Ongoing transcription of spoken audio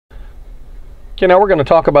Okay, now we're going to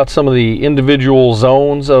talk about some of the individual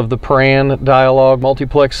zones of the Pran DiaLog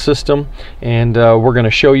multiplex system, and we're going to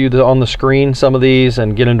show you on the screen some of these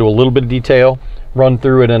and get into a little bit of detail, run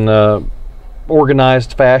through it in a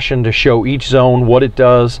organized fashion to show each zone what it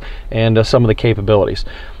does and some of the capabilities.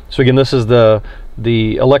 So again, this is the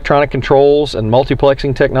electronic controls and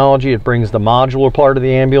multiplexing technology. It brings the modular part of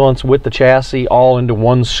the ambulance with the chassis all into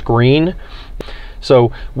one screen.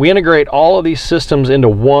 So we integrate all of these systems into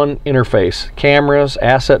one interface: cameras,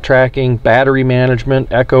 asset tracking, battery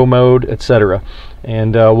management, echo mode, etc.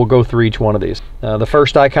 And we'll go through each one of these. The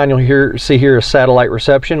first icon you'll see here is satellite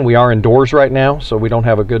reception. We are indoors right now, so we don't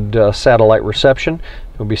have a good satellite reception.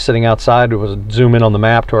 We'll be sitting outside. We'll zoom in on the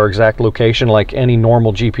map to our exact location like any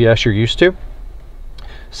normal GPS you're used to.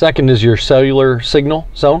 Second is your cellular signal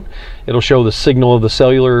zone. It'll show the signal of the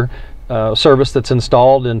cellular service that's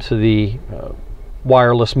installed into the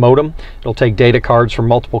wireless modem. It'll take data cards from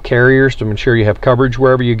multiple carriers to ensure you have coverage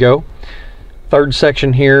wherever you go. Third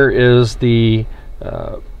section here is the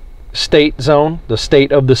state zone, the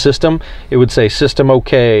state of the system. It would say system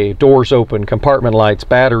okay, doors open, compartment lights,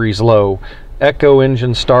 batteries low, echo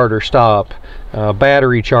engine start or stop,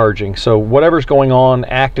 battery charging. So whatever's going on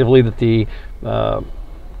actively that the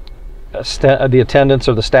attendants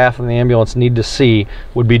or the staff in the ambulance need to see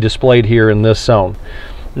would be displayed here in this zone.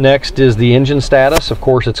 Next is the engine status. Of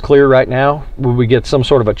course, it's clear right now. When we get some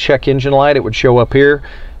sort of a check engine light, it would show up here.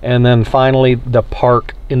 And then finally, the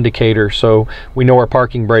park indicator, so we know our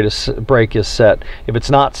parking brake is set. If it's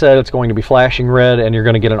not set, it's going to be flashing red and you're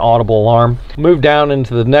going to get an audible alarm. Move down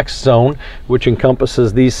into the next zone, which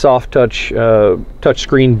encompasses these soft touch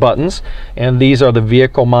screen buttons, and these are the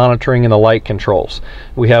vehicle monitoring and the light controls.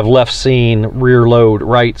 We have left scene, rear load,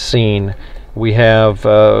 right scene. We have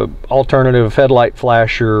alternative headlight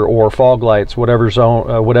flasher or fog lights, whatever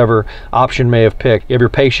zone, whatever option may have picked. You have your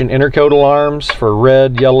patient intercode alarms for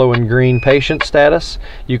red, yellow, and green patient status.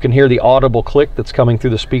 You can hear the audible click that's coming through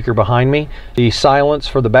the speaker behind me. The silence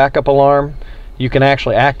for the backup alarm. You can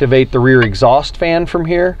actually activate the rear exhaust fan from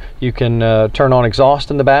here. You can turn on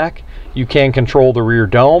exhaust in the back. You can control the rear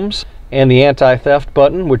domes and the anti-theft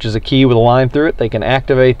button, which is a key with a line through it. They can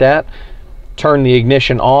activate that. Turn the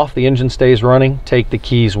ignition off, the engine stays running, take the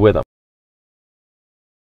keys with them.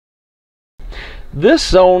 This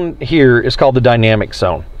zone here is called the dynamic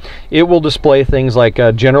zone. It will display things like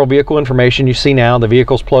general vehicle information. You see now the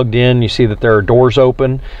vehicle's plugged in, you see that there are doors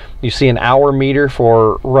open, you see an hour meter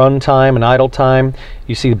for run time and idle time,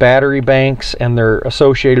 you see the battery banks and their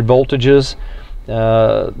associated voltages.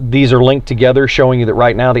 These are linked together, showing you that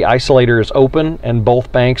right now the isolator is open and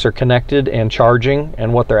both banks are connected and charging,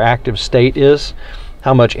 and what their active state is,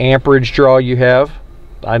 how much amperage draw you have,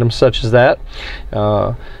 items such as that.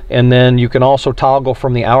 And then you can also toggle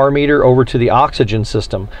from the hour meter over to the oxygen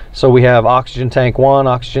system. So we have oxygen tank 1,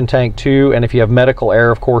 oxygen tank 2, and if you have medical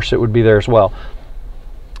air, of course, it would be there as well.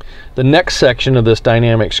 The next section of this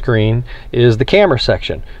dynamic screen is the camera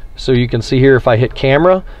section. So you can see here, if I hit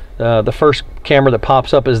camera, the first camera that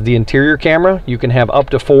pops up is the interior camera. You can have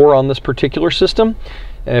up to 4 on this particular system.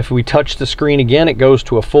 If we touch the screen again, it goes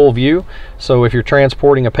to a full view. So if you're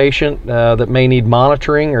transporting a patient that may need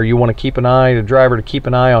monitoring, or you want to keep an eye, the driver to keep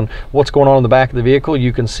an eye on what's going on in the back of the vehicle,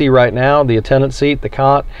 you can see right now the attendant seat, the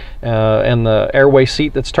cot, and the airway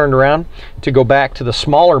seat that's turned around. To go back to the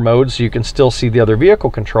smaller mode so you can still see the other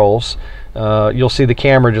vehicle controls, you'll see the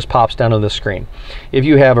camera just pops down on the screen. If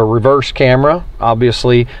you have a reverse camera,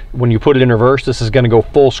 obviously when you put it in reverse, this is going to go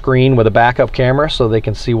full screen with a backup camera so they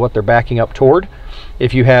can see what they're backing up toward.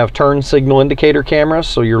 If you have turn signal indicator cameras,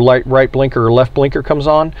 so your right blinker or left blinker comes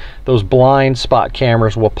on, those blind spot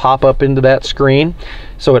cameras will pop up into that screen.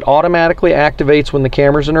 So it automatically activates when the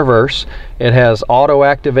camera's in reverse. It has auto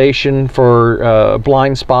activation for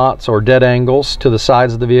blind spots or dead angles to the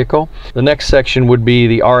sides of the vehicle. The next section would be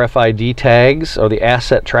the RFID tags, or the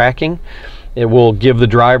asset tracking. It will give the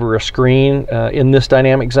driver a screen in this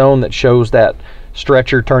dynamic zone that shows that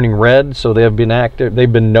stretcher turning red, so they've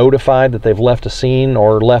been notified that they've left a scene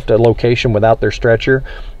or left a location without their stretcher.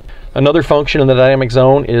 Another function in the dynamic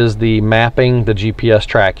zone is the mapping, the GPS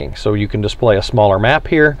tracking. So you can display a smaller map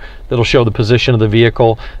here that'll show the position of the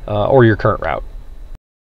vehicle or your current route.